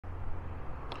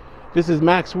This is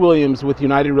Max Williams with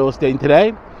United Real Estate, and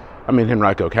today I'm in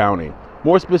Henrico County.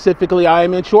 More specifically, I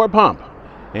am in Short Pump,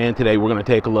 and today we're going to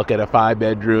take a look at a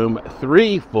 5-bedroom,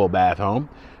 3 full bath home.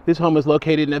 This home is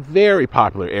located in a very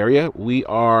popular area. We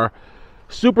are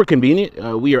super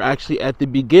convenient. We are actually at the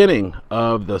beginning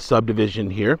of the subdivision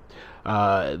here.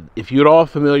 If you're all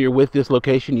familiar with this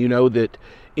location, you know that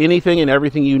anything and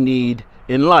everything you need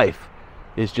in life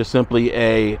is just simply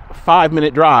a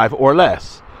 5-minute drive or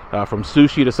less from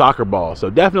sushi to soccer ball. So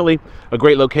definitely a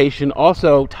great location.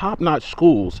 Also top-notch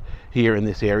schools here in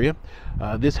this area.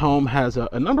 This home has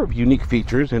a number of unique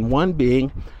features, and one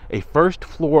being a first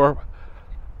floor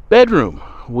bedroom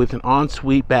with an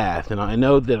ensuite bath. And I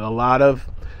know that a lot of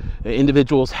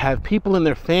individuals have people in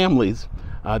their families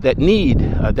that need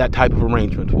that type of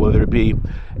arrangement, whether it be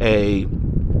a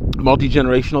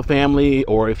multi-generational family,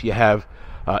 or if you have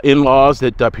in-laws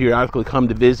that periodically come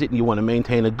to visit and you want to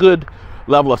maintain a good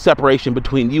level of separation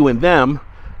between you and them.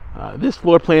 This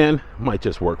floor plan might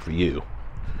just work for you.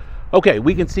 Okay,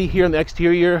 we can see here in the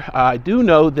exterior, I do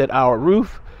know that our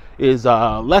roof is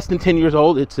less than 10 years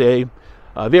old. It's a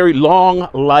very long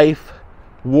life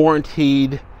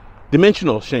warranted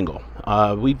dimensional shingle.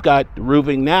 We've got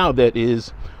roofing now that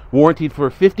is warranted for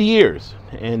 50 years,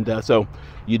 and so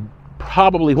you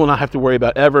probably will not have to worry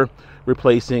about ever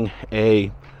replacing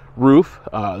a roof.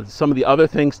 Some of the other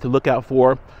things to look out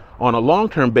for on a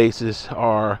long-term basis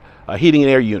are a heating and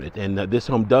air unit, and this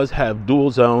home does have dual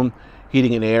zone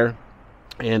heating and air.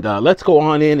 And let's go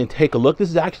on in and take a look. This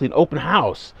is actually an open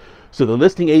house, so the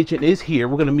listing agent is here.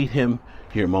 We're going to meet him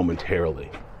here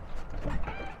momentarily.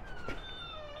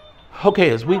 Okay,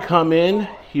 as we come in,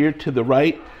 here to the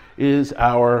right is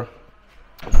our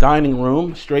dining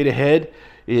room. Straight ahead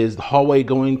is the hallway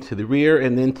going to the rear,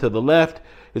 and then to the left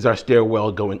is our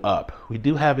stairwell going up. We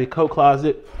do have a coat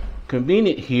closet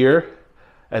convenient here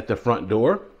at the front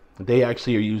door. They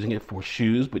actually are using it for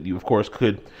shoes, but you of course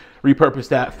could repurpose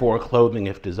that for clothing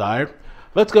if desired.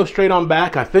 Let's go straight on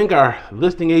back. I think our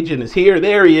listing agent is here.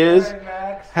 There he is. Hi,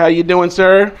 Max. How you doing,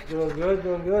 sir? Doing good,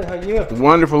 doing good. How are you?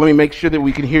 Wonderful. Let me make sure that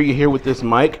we can hear you here with this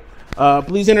mic.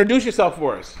 Please introduce yourself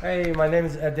for us. Hey, my name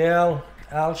is Adele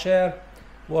Alsher.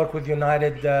 Work with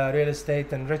United Real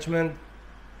Estate in Richmond.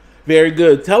 Very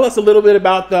good. Tell us a little bit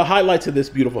about the highlights of this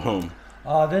beautiful home.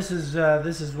 This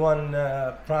is one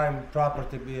prime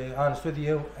property, to be honest with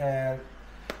you, and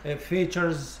it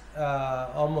features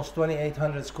almost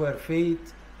 2,800 square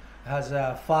feet. Has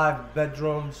 5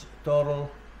 bedrooms total,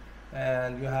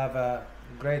 and you have a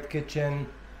great kitchen,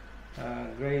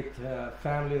 great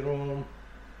family room.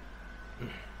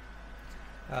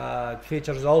 It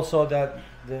features also that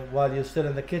while you're still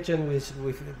in the kitchen,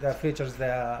 that features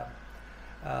the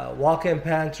walk-in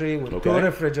pantry with 2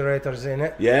 refrigerators in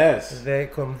it. Yes. They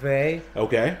convey.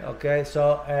 Okay. Okay.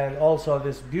 So, and also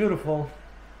this beautiful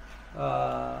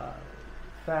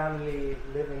family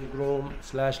living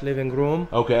room.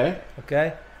 Okay.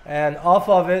 Okay. And off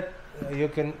of it, you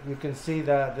can see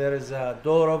that there is a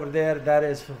door over there that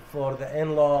is for the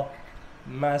in-law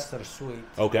master suite.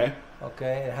 Okay.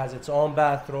 Okay. It has its own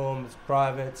bathroom. It's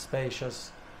private,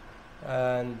 spacious,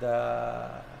 and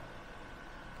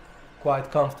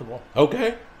quite comfortable.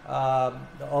 Okay.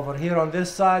 Over here on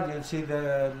this side, you'll see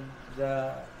the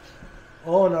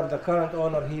owner, the current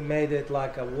owner, he made it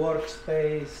like a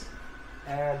workspace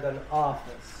and an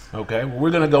office. Okay.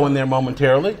 We're going to go in there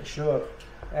momentarily. Sure.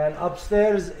 And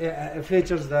upstairs, it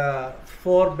features the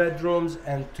 4 bedrooms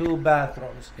and 2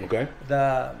 bathrooms. Okay.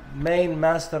 The main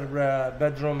master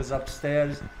bedroom is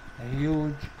upstairs,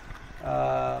 huge,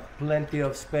 plenty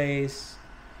of space.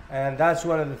 And that's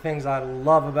one of the things I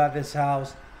love about this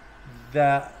house,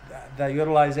 the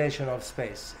utilization of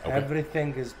space. Okay.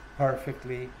 Everything is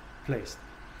perfectly placed.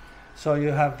 So you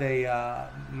have the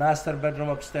master bedroom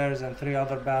upstairs and 3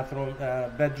 other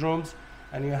bedrooms,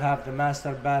 and you have the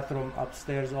master bathroom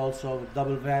upstairs also with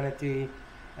double vanity,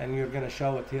 and you're going to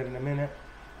show it here in a minute.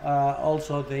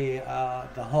 Also the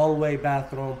hallway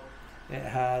bathroom, it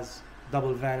has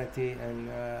double vanity and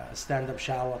stand-up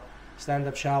shower.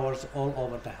 Stand-up showers all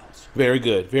over the house. Very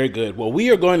good, very good. Well, we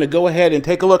are going to go ahead and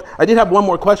take a look. I did have one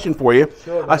more question for you.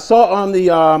 Sure. I saw on the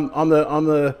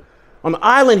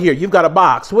island here, you've got a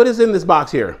box. What is in this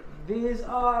box here? These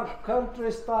are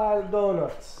country-style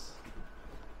donuts.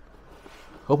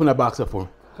 Open that box up for me.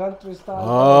 Country-style.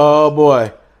 Oh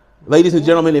boy, ladies and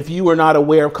gentlemen, if you are not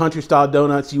aware of country-style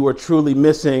donuts, you are truly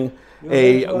missing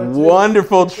a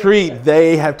wonderful treat.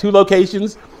 They have 2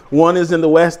 locations. One is in the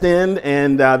West End,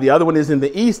 and the other one is in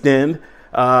the East End.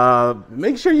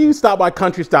 Make sure you stop by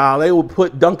Country Style. They will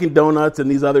put Dunkin' Donuts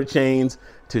and these other chains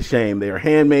to shame. They are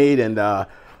handmade, and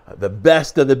the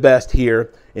best of the best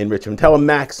here in Richmond. Tell them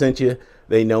Max sent you.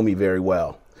 They know me very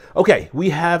well. Okay, we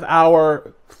have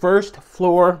our first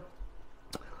floor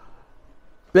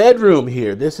bedroom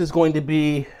here. This is going to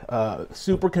be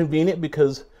super convenient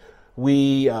because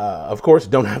we, of course,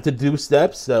 don't have to do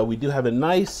steps. We do have a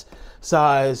nice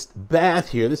sized bath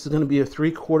here. This is going to be a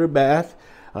 3/4 bath.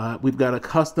 We've got a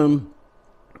custom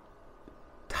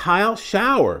tile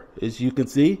shower, as you can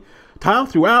see. Tile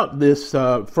throughout this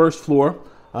first floor,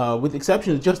 with the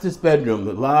exception of just this bedroom.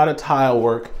 A lot of tile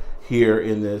work here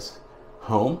in this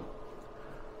home.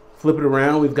 Flip it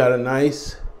around, we've got a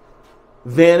nice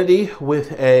vanity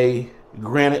with a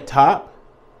granite top.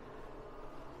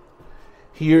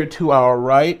 Here to our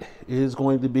right is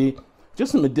going to be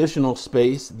just some additional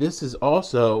space. This is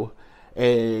also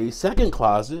a second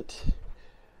closet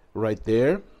right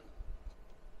there.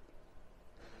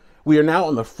 We are now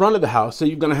on the front of the house, so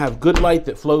you're going to have good light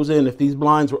that flows in. If these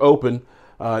blinds were open,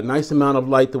 nice amount of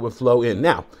light that would flow in.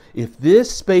 Now, if this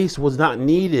space was not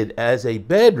needed as a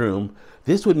bedroom,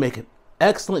 this would make an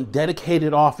excellent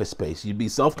dedicated office space. You'd be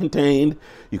self-contained.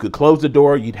 You could close the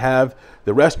door. You'd have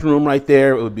the restroom right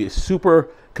there. It would be a super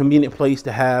convenient place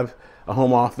to have a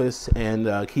home office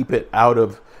and keep it out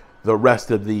of the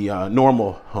rest of the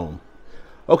normal home.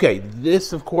 Okay,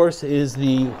 this, of course, is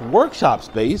the workshop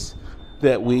space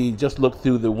that we just looked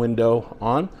through the window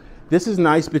on. This is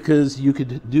nice because you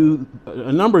could do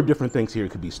a number of different things here. It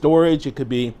could be storage, it could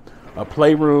be a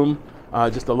playroom,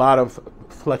 just a lot of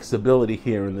flexibility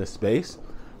here in this space.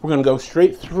 We're gonna go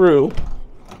straight through,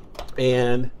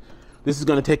 and this is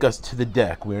gonna take us to the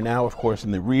deck. We are now, of course,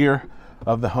 in the rear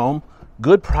of the home.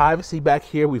 Good privacy back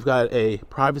here. We've got a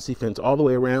privacy fence all the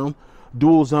way around,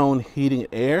 dual zone heating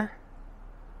and air.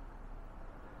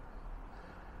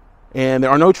 And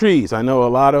there are no trees. I know a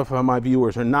lot of my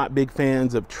viewers are not big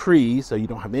fans of trees, so you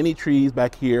don't have any trees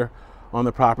back here on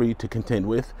the property to contend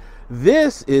with.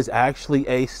 This is actually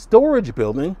a storage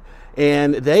building,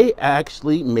 and they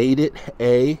actually made it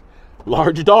a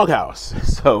large doghouse.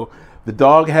 So the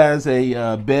dog has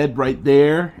a bed right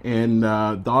there, and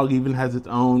dog even has its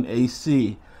own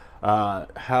AC.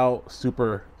 How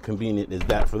super convenient is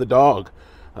that for the dog?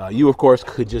 You, of course,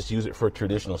 could just use it for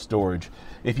traditional storage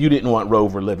if you didn't want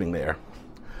Rover living there.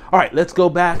 All right, let's go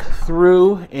back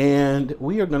through, and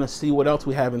we are going to see what else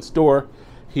we have in store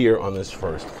here on this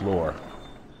first floor.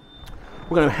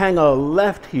 We're going to hang a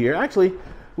left here. Actually,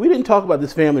 we didn't talk about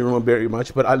this family room very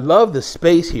much, but I love the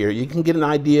space here. You can get an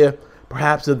idea,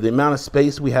 perhaps, of the amount of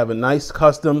space. We have a nice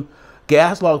custom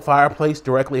gas log fireplace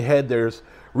directly ahead. There's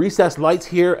recessed lights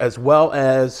here, as well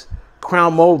as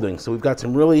crown molding. So we've got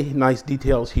some really nice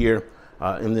details here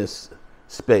in this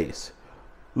space.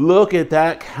 Look at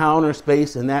that counter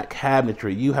space and that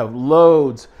cabinetry. You have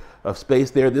loads of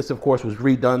space there. This, of course, was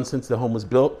redone since the home was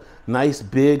built. Nice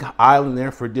big island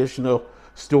there for additional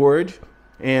storage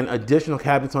and additional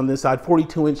cabinets on this side.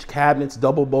 42-inch cabinets,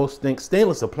 double bow sink,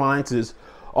 stainless appliances,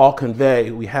 all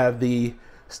convey. We have the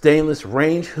stainless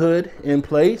range hood in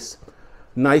place.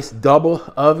 Nice double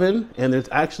oven, and there's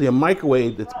actually a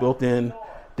microwave that's built in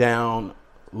down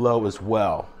low as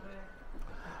well.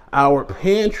 Our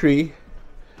pantry,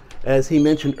 as he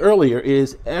mentioned earlier,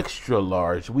 is extra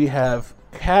large. We have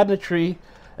cabinetry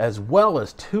as well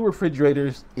as 2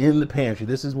 refrigerators in the pantry.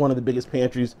 This is one of the biggest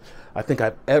pantries I think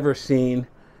I've ever seen,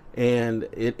 and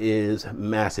it is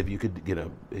massive. You could get a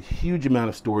huge amount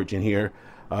of storage in here,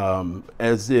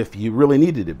 as if you really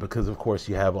needed it, because of course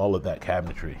you have all of that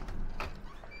cabinetry.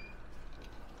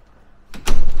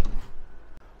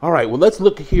 All right, well, let's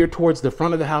look here towards the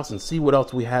front of the house and see what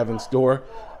else we have in store.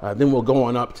 Then we'll go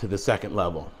on up to the second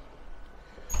level.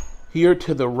 Here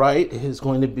to the right is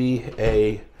going to be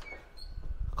a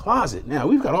closet. Now,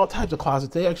 we've got all types of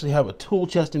closets. They actually have a tool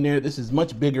chest in there. This is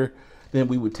much bigger than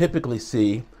we would typically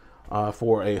see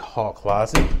for a hall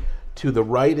closet. To the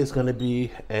right is going to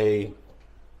be a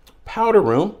powder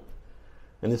room.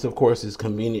 And this, of course, is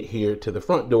convenient here to the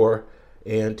front door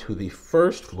and to the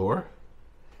first floor.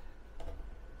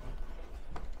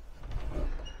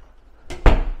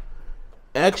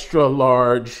 Extra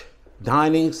large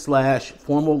dining /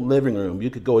 formal living room. You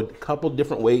could go a couple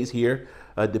different ways here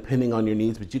depending on your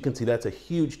needs, but you can see that's a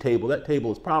huge table. That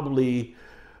table is probably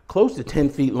close to 10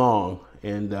 feet long,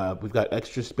 and we've got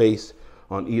extra space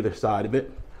on either side of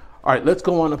it. All right, let's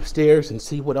go on upstairs and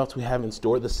see what else we have in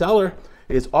store. The seller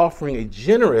is offering a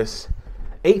generous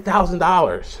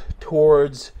 $8,000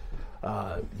 towards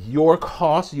your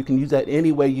costs. You can use that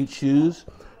any way you choose,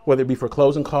 whether it be for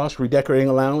closing costs, redecorating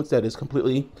allowance. That is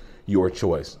completely your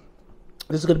choice.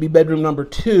 This is going to be bedroom number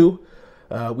 2.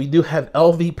 We do have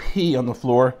LVP on the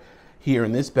floor here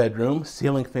in this bedroom,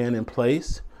 ceiling fan in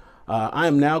place. I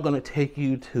am now going to take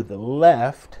you to the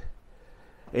left,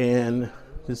 and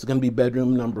this is going to be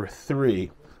bedroom number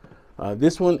 3.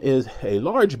 This one is a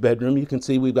large bedroom. You can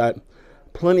see we've got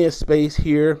plenty of space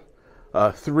here,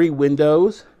 3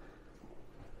 windows.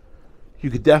 You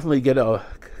could definitely get a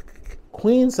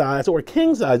queen size or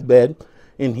king size bed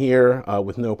in here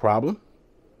with no problem.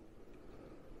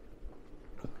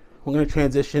 We're going to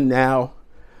transition now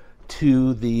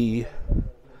to the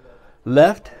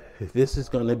left. This is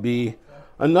going to be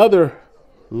another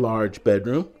large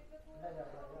bedroom.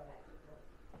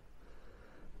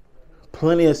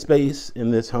 Plenty of space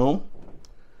in this home.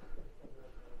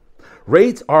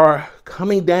 Rates are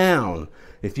coming down.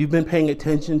 If you've been paying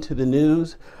attention to the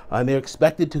news, they're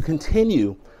expected to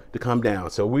continue to come down.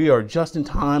 So we are just in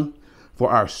time for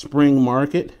our spring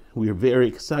market. We are very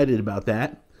excited about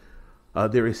that.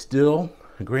 There is still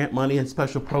grant money and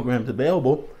special programs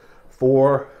available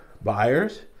for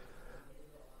buyers.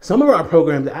 Some of our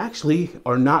programs actually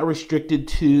are not restricted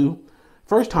to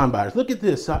first-time buyers. Look at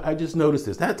this. I just noticed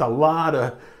this. That's a lot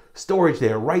of storage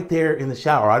there, right there in the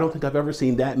shower. I don't think I've ever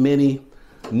seen that many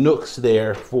nooks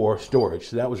there for storage.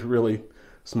 So that was really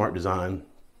smart design.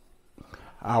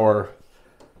 Our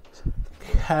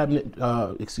cabinet,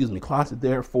 closet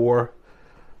there for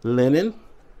linen.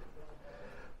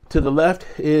 To the left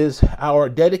is our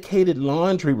dedicated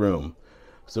laundry room.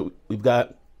 So we've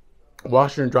got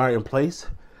washer and dryer in place,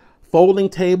 folding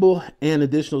table, and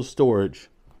additional storage.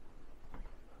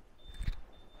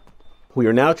 We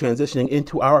are now transitioning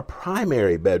into our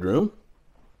primary bedroom.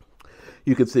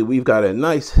 You can see we've got a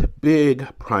nice big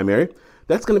primary.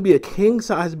 That's going to be a king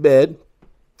size bed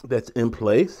that's in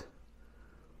place.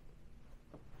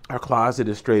 Our closet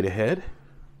is straight ahead.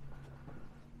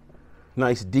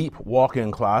 Nice deep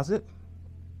walk-in closet.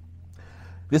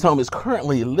 This home is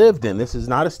currently lived in. This is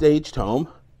not a staged home.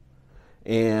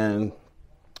 And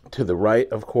to the right,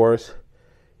 of course,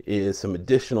 is some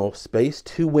additional space,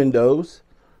 2 windows.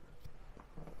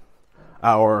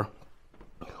 Our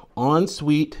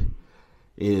ensuite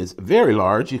is very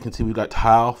large. You can see we've got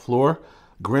tile floor,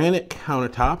 granite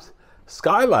countertops,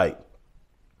 skylight,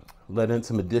 let in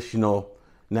some additional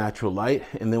natural light,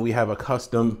 and then we have a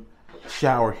custom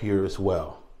shower here as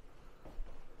well.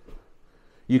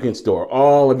 You can store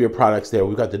all of your products there.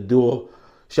 We've got the dual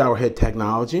shower head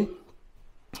technology,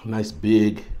 nice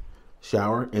big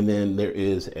shower, and then there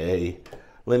is a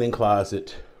linen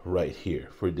closet right here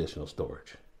for additional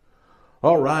storage.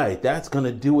 All right, that's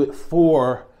gonna do it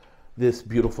for this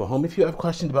beautiful home. If you have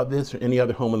questions about this or any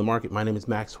other home in the market, my name is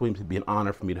Max Williams. It'd be an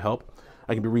honor for me to help.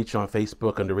 I can be reached on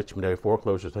Facebook under Richmond Area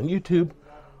Foreclosures, on YouTube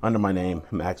under my name,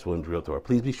 Max Williams Realtor.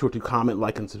 Please be sure to comment,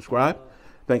 like, and subscribe.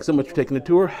 Thanks so much for taking the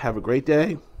tour. Have a great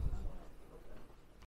day.